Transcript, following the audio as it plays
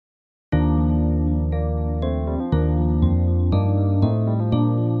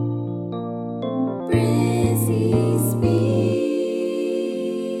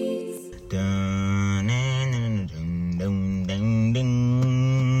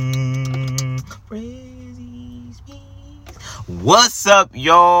What's up,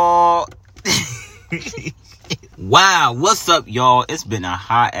 y'all? Wow, what's up, y'all? It's been a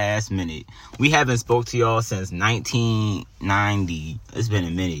hot ass minute. We haven't spoke to y'all since 1990. It's been a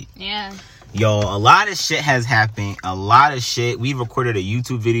minute. Yeah. Y'all, a lot of shit has happened. A lot of shit. We recorded a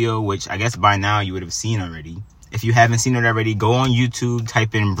YouTube video, which I guess by now you would have seen already. If you haven't seen it already, go on YouTube,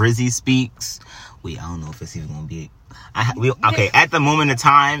 type in Brizzy Speaks. Wait, I don't know if it's even gonna be... Okay, at the moment of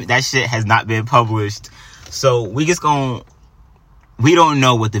time, that shit has not been published. So we just gonna... We don't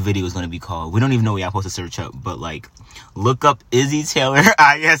know what the video is going to be called. We don't even know what y'all supposed to search up. But, look up Izzy Taylor,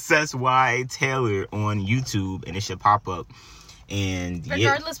 ISSY Taylor on YouTube, and it should pop up. And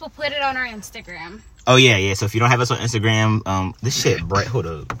regardless, we'll put it on our Instagram. Oh, yeah. So if you don't have us on Instagram, this shit, bright. Hold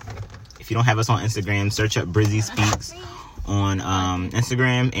up. If you don't have us on Instagram, search up Brizzy Speaks on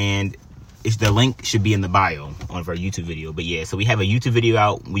Instagram, and the link should be in the bio of our YouTube video. But, yeah, so we have a YouTube video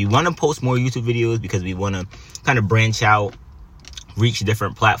out. We want to post more YouTube videos because we want to kind of branch out. Reach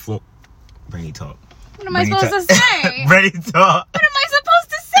different platforms. Brandy talk. What am I supposed to say? Brandy talk. What am I supposed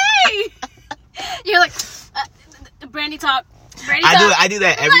to say? You're like, Brandy talk. Brandy talk. I do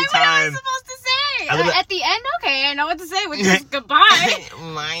that every time. What am I supposed to say? At the end, okay, I know what to say, which is goodbye.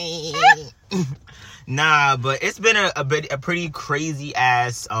 Nah, but it's been a pretty crazy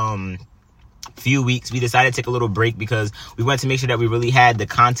ass few weeks. We decided to take a little break because we wanted to make sure that we really had the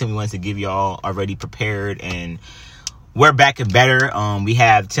content we wanted to give y'all already prepared, and we're back and better. We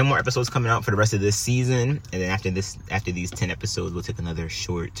have 10 more episodes coming out for the rest of this season. And then after these 10 episodes, we'll take another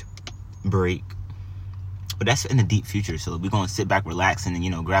short break. But that's in the deep future. So we're going to sit back, relax,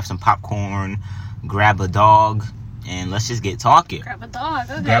 and, grab some popcorn, grab a dog, and let's just get talking. Grab a dog,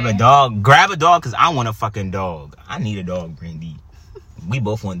 okay. Grab a dog, because I want a fucking dog. I need a dog, Brandy. We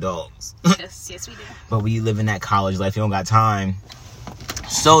both want dogs. Yes, we do. But we live in that college life. You don't got time.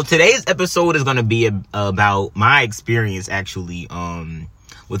 So today's episode is going to be about my experience actually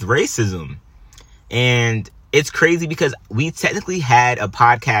with racism. And it's crazy because we technically had a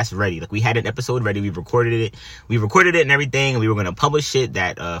podcast ready. We had an episode ready. We recorded it and everything. And we were going to publish it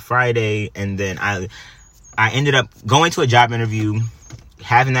that Friday. And then I ended up going to a job interview,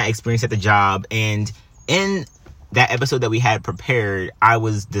 having that experience at the job. And in that episode that we had prepared, I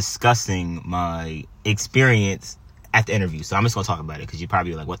was discussing my experience at the interview. So I'm just gonna talk about it because you're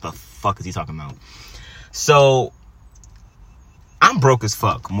probably like, what the fuck is he talking about? So I'm broke as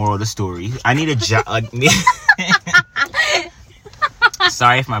fuck. Moral of the story, I need a job.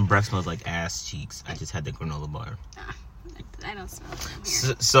 Sorry if my breath smells like ass cheeks. I just had the granola bar. I don't smell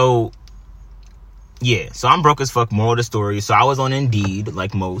it. So I'm broke as fuck. Moral of the story. So I was on Indeed,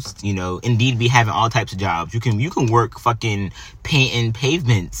 like most. Indeed be having all types of jobs. You can work fucking painting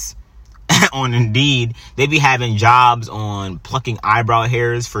pavements on Indeed. They be having jobs on plucking eyebrow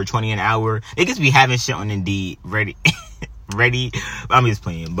hairs for $20 an hour. They just be having shit on Indeed ready. I'm just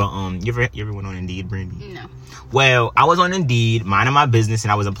playing. But you ever went on Indeed, Brandy? No. Well, I was on Indeed, minding my business,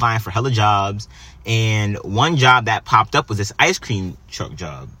 and I was applying for hella jobs. And one job that popped up was this ice cream truck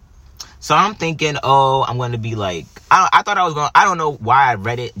job. So I'm thinking, I'm going to be like, I thought I was going, I don't know why I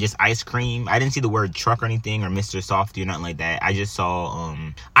read it, just ice cream. I didn't see the word truck or anything, or Mr. Softy or nothing like that. I just saw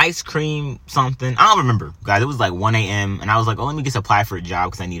ice cream something. I don't remember, guys. It was like 1 a.m. and I was like, let me just apply for a job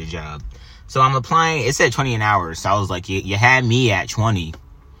because I need a job. So I'm applying. It said $20 an hour. So I was like, you had me at 20.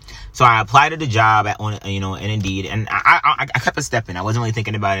 So I applied to the job in Indeed, and I kept a stepping. I wasn't really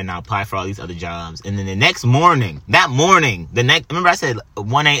thinking about it, and I applied for all these other jobs. And then the next morning, remember I said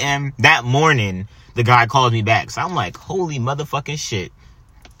 1 a.m. That morning, the guy called me back. So I'm like, holy motherfucking shit.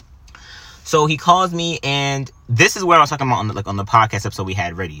 So he calls me, and this is where I was talking about on the podcast episode we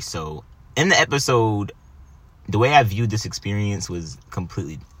had ready. So in the episode, the way I viewed this experience was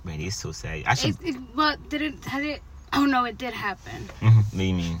completely, man, it's so sad. Oh no, it did happen. Mm-hmm. What do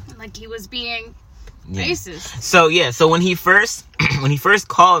you mean? Like he was being racist. So when he first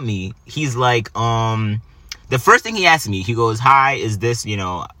called me, he's like, the first thing he asked me, he goes, "Hi, is this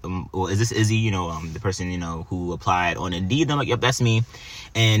is this Izzy? The person who applied on Indeed?" And I'm like, "Yep, that's me."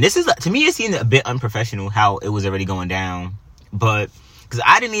 And this is, to me, it seemed a bit unprofessional how it was already going down, but because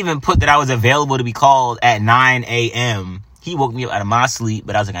I didn't even put that I was available to be called at 9 a.m. He woke me up out of my sleep,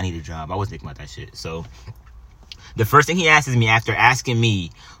 but I was like, I need a job. I wasn't thinking about that shit. So the first thing he asks me after asking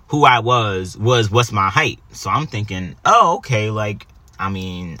me who I was what's my height. So I'm thinking, oh, okay, I'm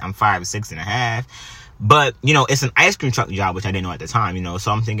 5'6.5". But, it's an ice cream truck job, which I didn't know at the time,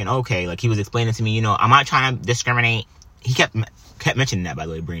 So I'm thinking, okay, he was explaining to me, I'm not trying to discriminate. He kept mentioning that, by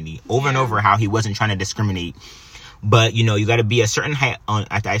the way, Brandy, over and over, how he wasn't trying to discriminate. But, you got to be a certain height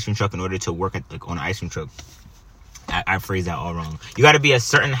at the ice cream truck in order to work on an ice cream truck. I phrased that all wrong. You got to be a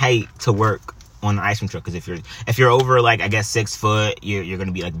certain height to work on the ice cream truck. Because if you're over like I guess 6 foot, you're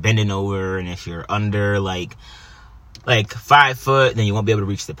gonna be like bending over, and if you're under like 5 foot, then you won't be able to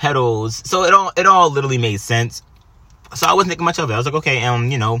reach the pedals. So it all literally made sense. So I wasn't thinking much of it. I was like, okay,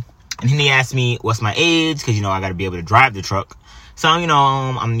 you know. And then he asked me what's my age, because you know I got to be able to drive the truck. So you know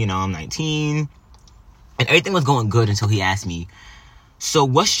I'm 19, and everything was going good until he asked me, so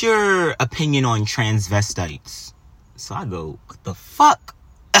what's your opinion on transvestites? So I go, what the fuck?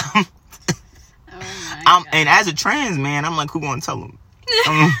 And as a trans man, I'm like, who gonna tell him?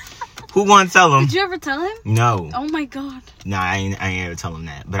 Who gonna tell him? Did you ever tell him? No. Oh my god. No, I ain't ever tell him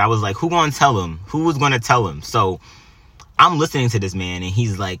that. But I was like, who gonna tell him? Who was gonna tell him? So I'm listening to this man, and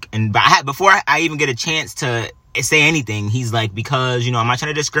he's like, before I even get a chance to say anything, he's like, because, you know, I'm not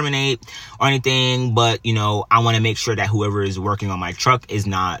trying to discriminate or anything, but, you know, I want to make sure that whoever is working on my truck is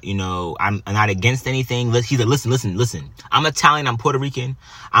not, you know, I'm not against anything. He's like, listen. I'm Italian, I'm Puerto Rican.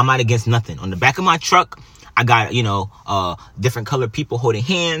 I'm not against nothing. On the back of my truck, I got, you know, different colored people holding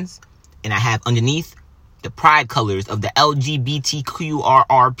hands, and I have underneath the pride colors of the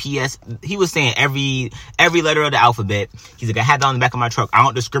LGBTQRRPS. He was saying every letter of the alphabet. He's like, I have that on the back of my truck. I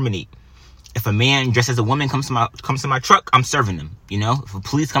don't discriminate. If a man dressed as a woman comes to my truck, I'm serving them. You know, if a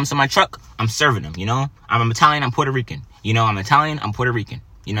police comes to my truck, I'm serving them. You know, I'm Italian, I'm Puerto Rican. You know, I'm Italian, I'm Puerto Rican.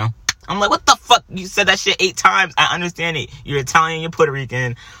 You know, I'm like, what the fuck? You said that shit 8 times. I understand it. You're Italian, you're Puerto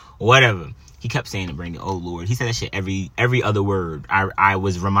Rican, whatever. He kept saying it, Brandy. Oh Lord, he said that shit every other word. I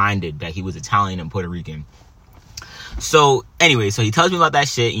was reminded that he was Italian and Puerto Rican. So anyway, so he tells me about that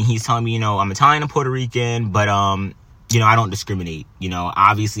shit, and he's telling me, you know, I'm Italian and Puerto Rican, but you know, I don't discriminate. You know,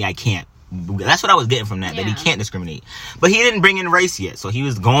 obviously I can't. That's what I was getting from that, that he can't discriminate. But he didn't bring in race yet. So he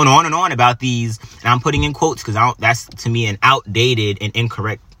was going on and on about these, and I'm putting in quotes because that's to me an outdated and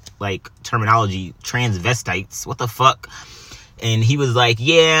incorrect like terminology. Transvestites, what the fuck? And he was like,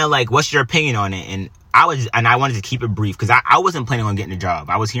 yeah, like, what's your opinion on it? And I wanted to keep it brief because I wasn't planning on getting a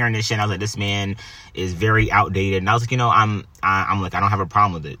job. I was hearing this shit, and I was like, this man is very outdated. And I was like, you know, I'm like, I don't have a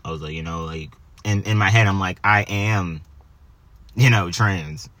problem with it. I was like, you know, like, in my head, I'm like, I am, you know,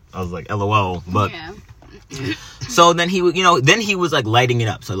 trans. I was like, LOL. But so then he was like lighting it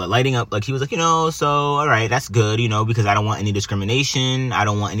up. So like lighting up, like he was like, you know, so all right, that's good, you know, because I don't want any discrimination. I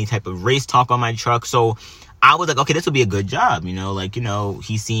don't want any type of race talk on my truck. So I was like, okay, this will be a good job, you know, like, you know,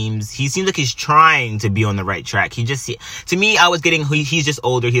 he seems like he's trying to be on the right track. To me, I was getting, he's just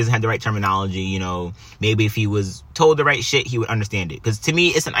older. He doesn't have the right terminology, you know. Maybe if he was told the right shit, he would understand it. Because to me,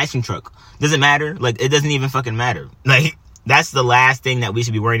 it's an ice cream truck. Doesn't matter. Like, it doesn't even fucking matter. Like, that's the last thing that we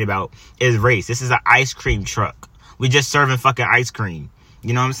should be worrying about is race. This is an ice cream truck. We just serving fucking ice cream.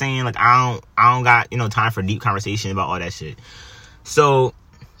 You know what I'm saying? Like, I don't got, you know, time for deep conversation about all that shit. So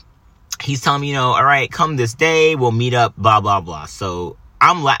he's telling me, you know, all right, come this day, we'll meet up, blah, blah, blah. So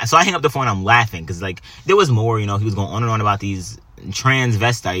so I hang up the phone, I'm laughing because, like, there was more, you know, he was going on and on about these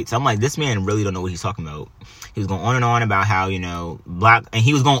transvestites. I'm like, this man really don't know what he's talking about. He was going on and on about how, you know, black, and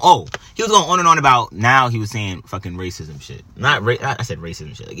he was going on and on about, now he was saying fucking racism shit. I said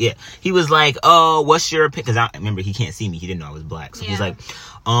racism shit. Like, yeah. He was like, oh, what's your opinion? Because I remember he can't see me. He didn't know I was black. So he's like,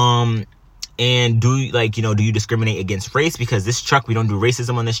 and do you discriminate against race? Because this truck, we don't do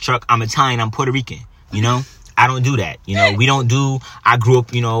racism on this truck. I'm Italian, I'm Puerto Rican, you know? I don't do that. You know, I grew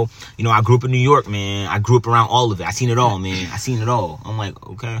up, you know, I grew up in New York, man. I grew up around all of it. I seen it all, man. I seen it all. I'm like,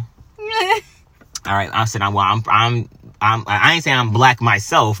 okay. All right. I said, I ain't saying I'm black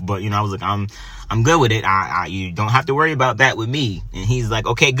myself, but, you know, I was like, I'm good with it. You don't have to worry about that with me. And he's like,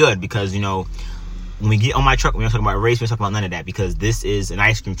 okay, good. Because, you know, when we get on my truck, we're not talking about race. We're not talking about none of that, because this is an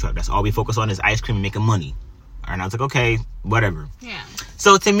ice cream truck. That's all we focus on is ice cream and making money. All right. And I was like, okay, whatever. Yeah.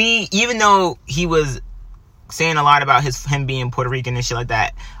 So to me, even though he was saying a lot about him being Puerto Rican and shit like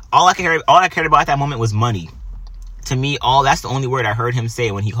that, all I cared about at that moment was money. To me, that's the only word I heard him say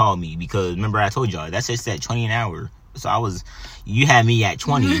when he called me, because remember I told y'all that shit said 20 an hour. So you had me at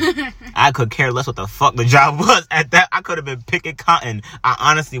 20. I could care less what the fuck the job was at that. I could have been picking cotton. I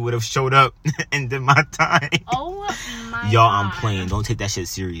honestly would have showed up and did my time. Oh my y'all, God. I'm playing. Don't take that shit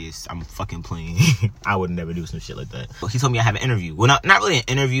serious. I'm fucking playing. I would never do some shit like that. He told me I have an interview. Well, not really an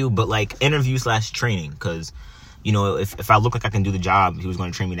interview, but like interview/training, because, you know, if I look like I can do the job, he was going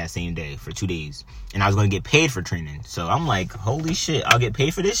to train me that same day for 2 days. And I was going to get paid for training. So I'm like, holy shit, I'll get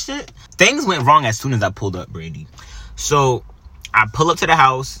paid for this shit? Things went wrong as soon as I pulled up, Brandy. So I pull up to the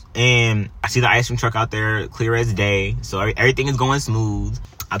house, and I see the ice cream truck out there, clear as day. So everything is going smooth.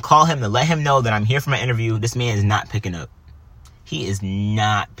 I call him to let him know that I'm here for my interview. This man is not picking up. He is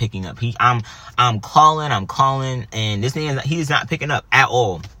not picking up. I'm calling, and this man, he is not picking up at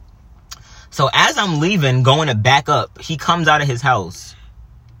all. So as I'm leaving, going to back up, he comes out of his house,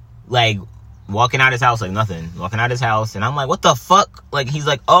 like walking out his house like nothing. Walking out his house, and I'm like, what the fuck? Like, he's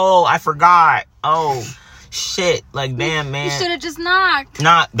like, oh, I forgot. Oh, shit. Like, damn, man. You should have just knocked.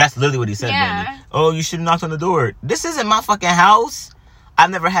 Nah, that's literally what he said, Yeah. Brandy. Oh, you should have knocked on the door. This isn't my fucking house. I've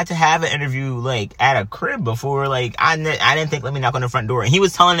never had to have an interview, like, at a crib before. Like, I didn't think, let me knock on the front door. And he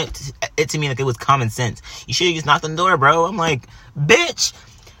was telling it to me like it was common sense. You should have just knocked on the door, bro. I'm like, bitch,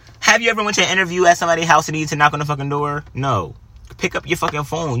 have you ever went to an interview at somebody's house and needed to knock on the fucking door? No. Pick up your fucking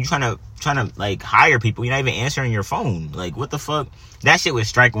phone. You trying to like, hire people. You're not even answering your phone. Like, what the fuck? That shit was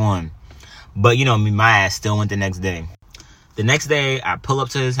strike one. But, you know, my ass still went the next day. The next day, I pull up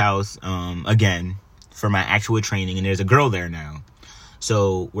to his house, again, for my actual training. And there's a girl there now.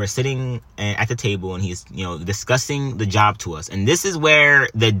 So we're sitting at the table and he's, you know, discussing the job to us. And this is where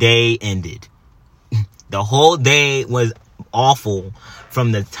the day ended. The whole day was awful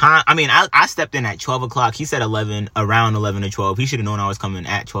from the time. I mean, I stepped in at 12 o'clock. He said 11, around 11 or 12. He should have known I was coming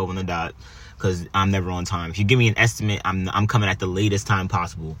at 12 on the dot because I'm never on time. If you give me an estimate, I'm coming at the latest time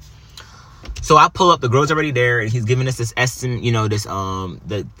possible. So I pull up, the girl's already there, and he's giving us this estimate, you know, this,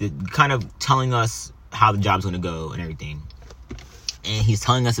 the kind of telling us how the job's going to go and everything. And he's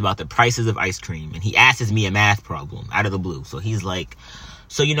telling us about the prices of ice cream. And he asks me a math problem out of the blue. So he's like,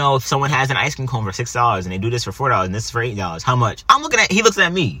 so, you know, if someone has an ice cream cone for $6 and they do this for $4 and this is for $8, how much? He looks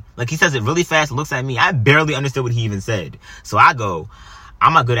at me. Like, he says it really fast and looks at me. I barely understood what he even said. So I go,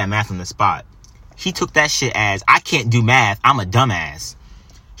 I'm not good at math on the spot. He took that shit as, I can't do math. I'm a dumbass.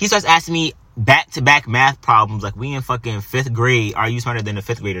 He starts asking me back-to-back math problems like we in fucking 5th grade. Are you smarter than a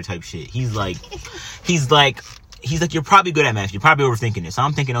 5th grader type shit? He's like, you're probably good at math. You're probably overthinking it. So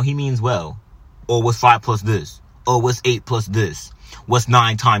I'm thinking, oh, he means well. Or what's 5 plus this? Or what's 8 plus this? What's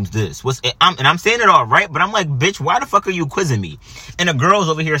 9 times this? And I'm saying it all right, but I'm like, bitch, why the fuck are you quizzing me? And the girl's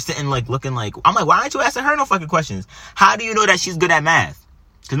over here sitting like, looking like, I'm like, why aren't you asking her no fucking questions? How do you know that she's good at math?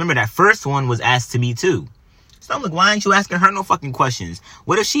 Because remember, that first one was asked to me too. So I'm like, why aren't you asking her no fucking questions?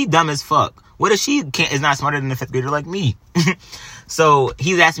 What if she dumb as fuck? What if she is not smarter than a 5th grader like me? So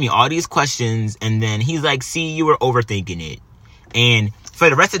he's asking me all these questions, and then he's like, see, you were overthinking it. And for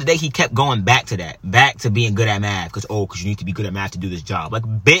the rest of the day, he kept going back to that. Back to being good at math. Because you need to be good at math to do this job. Like,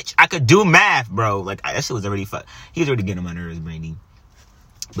 bitch, I could do math, bro. Like, that shit was already he was already getting on my nerves, Brandy.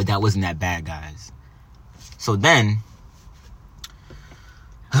 But that wasn't that bad, guys. So then...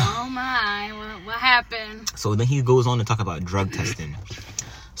 Oh my, what happened? So then he goes on to talk about drug testing.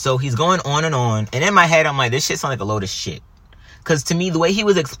 So he's going on. And in my head, I'm like, this shit sounds like a load of shit. Because to me, the way he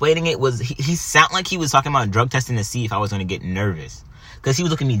was explaining it was, he sounded like he was talking about drug testing to see if I was going to get nervous. Because he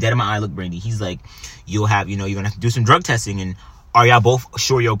was looking me dead in my eye. Look, Brandy, he's like, you're going to have to do some drug testing. And are y'all both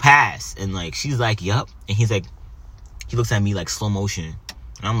sure you'll pass? And like, she's like, yup. And he's like, he looks at me like slow motion.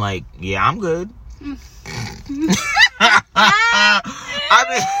 And I'm like, yeah, I'm good.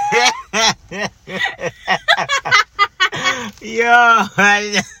 Yo.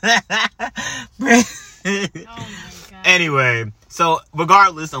 Anyway, so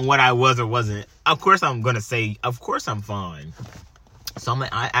regardless on what I was or wasn't, of course I'm gonna say, of course I'm fine. So I'm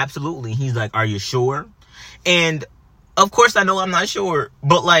like, absolutely. He's like, are you sure? And of course I know I'm not sure,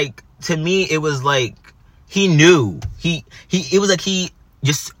 but like, to me it was like he knew. It was like he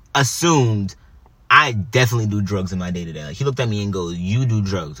just assumed I definitely do drugs in my day-to-day. Like, he looked at me and goes, you do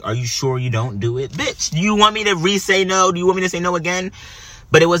drugs. Are you sure you don't do it? Bitch, do you want me to re-say no? Do you want me to say no again?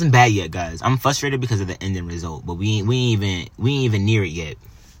 But it wasn't bad yet, guys. I'm frustrated because of the ending result. But we ain't even near it yet.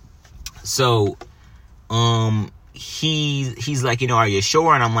 So, he's like, you know, are you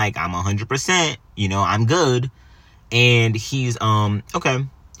sure? And I'm like, I'm 100%. You know, I'm good. And he's, okay.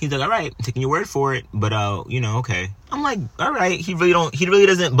 He's like, all right, I'm taking your word for it, but, you know, okay. I'm like, all right. He really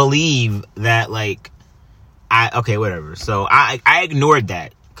doesn't believe that, like, okay, whatever. So I ignored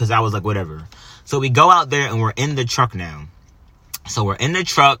that because I was like, whatever. So we go out there and we're in the truck now. So we're in the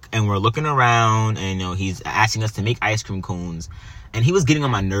truck and we're looking around and, you know, he's asking us to make ice cream cones. And he was getting on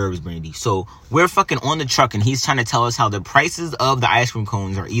my nerves, Brandy. So we're fucking on the truck and he's trying to tell us how the prices of the ice cream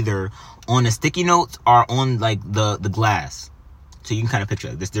cones are either on the sticky notes or on, like, the glass. So you can kind of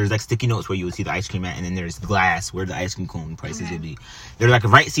picture this. There's like sticky notes where you would see the ice cream at, and then there's glass where the ice cream cone prices would be. They're like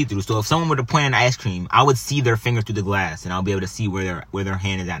right see-through. So if someone were to point an ice cream, I would see their finger through the glass, and I'll be able to see where their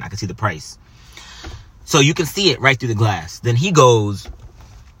hand is at, and I can see the price. So you can see it right through the glass. Then he goes,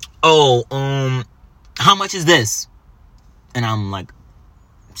 oh, how much is this? And I'm like,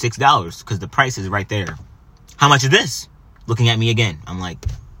 $6, because the price is right there. How much is this? Looking at me again. I'm like,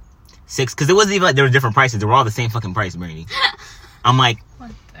 $6, because it wasn't even like there were different prices. They were all the same fucking price, Brandy. I'm like,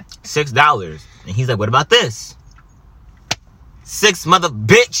 $6. And he's like, what about this? $6, mother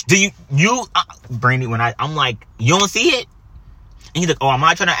bitch. Do you Brandy, I'm like, you don't see it? And he's like, oh, I'm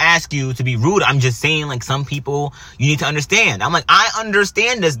not trying to ask you to be rude. I'm just saying, like, some people, you need to understand. I'm like, I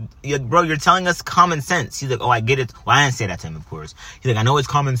understand this. Bro, you're telling us common sense. He's like, oh, I get it. Well, I didn't say that to him, of course. He's like, I know it's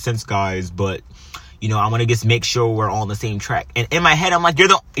common sense, guys, but, you know, I want to just make sure we're all on the same track. And in my head, I'm like,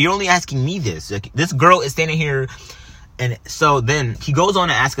 you're only asking me this. Like, this girl is standing here. And so then he goes on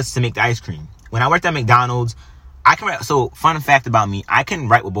to ask us to make the ice cream. When I worked at McDonald's, I can write. So, fun fact about me, I can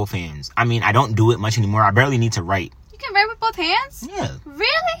write with both hands. I mean, I don't do it much anymore. I barely need to write. You can write with both hands? Yeah.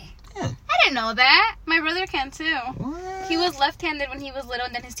 Really? Yeah. I didn't know that. My brother can too. What? He was left-handed when he was little,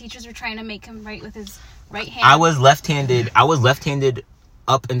 and then his teachers were trying to make him write with his right hand. I was left-handed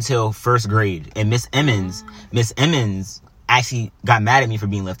up until first grade. And Miss Emmons actually got mad at me for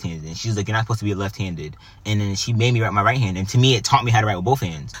being left-handed. And she was like, you're not supposed to be left-handed. And then she made me write my right hand. And to me, it taught me how to write with both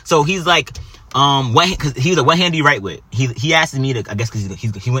hands. So he's like, because he was like, what hand do you write with? He asked me to, I guess, because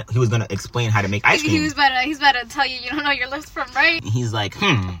he was gonna explain how to make ice cream. He's about to tell you don't know your left from right. And he's like,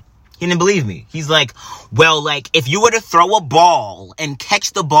 He didn't believe me. He's like, well, like, if you were to throw a ball and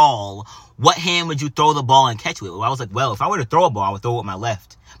catch the ball, what hand would you throw the ball and catch with? Well, I was like, well, if I were to throw a ball, I would throw it with my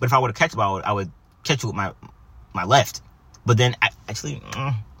left. But if I were to catch a ball, I would catch it with my left. But then,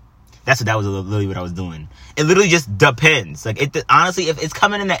 that was literally what I was doing. It literally just depends. Like, honestly, if it's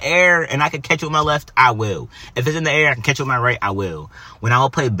coming in the air and I can catch it with my left, I will. If it's in the air, I can catch it with my right, I will. When I will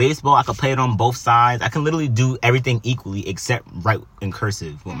play baseball, I can play it on both sides. I can literally do everything equally except write in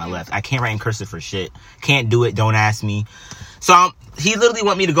cursive with my left. I can't write in cursive for shit. Can't do it. Don't ask me. So he literally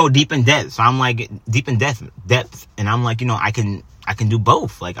want me to go deep in depth. So I'm like, deep in depth. And I'm like, you know, I can do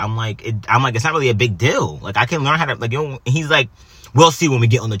both. Like, I'm like, it's not really a big deal. Like, I can learn how to, like, you know, he's like, we'll see when we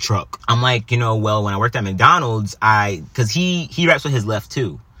get on the truck. I'm like, you know, well, when I worked at McDonald's, because he raps with his left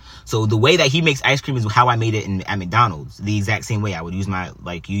too. So the way that he makes ice cream is how I made it at McDonald's. The exact same way. I would use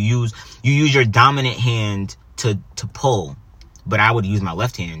you use your dominant hand to pull, but I would use my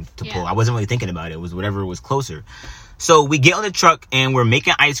left hand to pull. I wasn't really thinking about it. It was whatever was closer. So we get on the truck and we're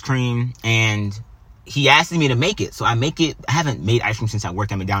making ice cream, and he asked me to make it. So I make it. I haven't made ice cream since I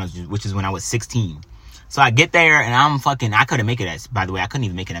worked at McDonald's, which is when I was 16. So I get there and I couldn't make it by the way, I couldn't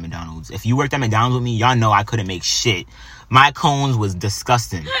even make it at McDonald's. If you worked at McDonald's with me, y'all know I couldn't make shit. My cones was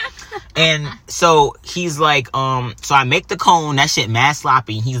disgusting. And so he's like, so I make the cone, that shit mad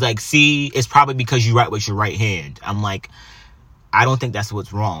sloppy. He's like, see, it's probably because you write with your right hand. I'm like, I don't think that's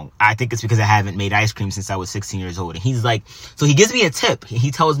what's wrong. I think it's because I haven't made ice cream since I was 16 years old. And he's like, so he gives me a tip.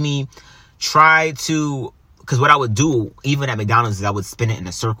 He tells me, because what I would do, even at McDonald's, is I would spin it in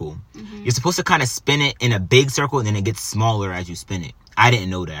a circle. Mm-hmm. You're supposed to kind of spin it in a big circle, and then it gets smaller as you spin it. I didn't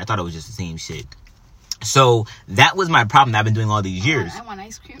know that. I thought it was just the same shit. So that was my problem that I've been doing all these years. I want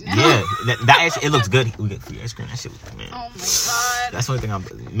ice cream now. Yeah, it looks good. We get free ice cream. That shit, man. Oh my god. That's the only thing I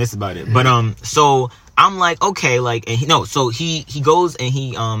miss about it. But so I'm like, okay, like, and so he goes and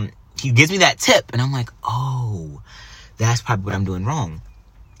he gives me that tip, and I'm like, oh, that's probably what I'm doing wrong.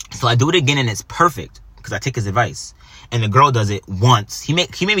 So I do it again, and it's perfect because I take his advice. And the girl does it once. He made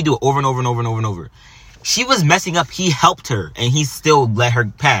me do it over and over and over and over and over. She was messing up. He helped her, and he still let her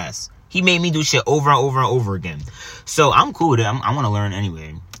pass. He made me do shit over and over and over again. So I'm cool with it. I want to learn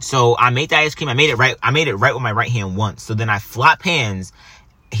anyway. So I made the ice cream. I made it right with my right hand once. So then I flop hands,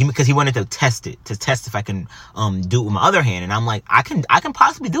 because he wanted to test if I can do it with my other hand. And I'm like, I can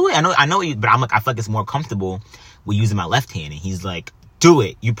possibly do it. I know, but I'm like, I feel like it's more comfortable with using my left hand. And he's like, do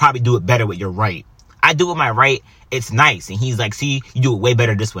it. You probably do it better with your right. I do it with my right. It's nice. And he's like, see, you do it way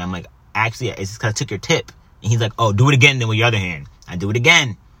better this way. I'm like, actually, it's just because I took your tip. And he's like, oh, do it again then with your other hand. I do it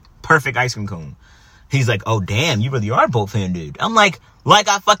again. Perfect ice cream cone. He's like, oh, damn, you really are both-handed. I'm like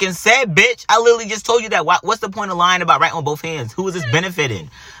I fucking said, bitch. I literally just told you that. What's the point of lying about writing with both hands? Who is this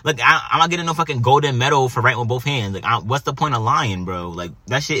benefiting? Like, I'm not getting no fucking golden medal for writing with both hands. Like, what's the point of lying, bro? Like,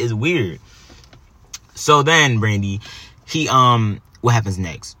 that shit is weird. So then, Brandy, what happens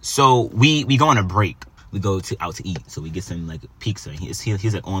next? So we go on a break. We go out to eat. So we get some like pizza.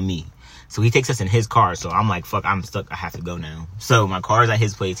 He's like on me. So he takes us in his car. So I'm like, fuck, I'm stuck. I have to go now. So my car is at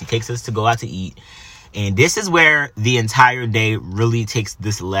his place. He takes us to go out to eat. And this is where the entire day really takes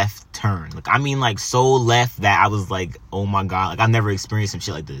this left turn. Like, I mean, like, so left that I was like, oh my God. Like, I've never experienced some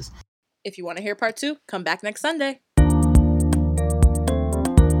shit like this. If you want to hear part 2, come back next Sunday.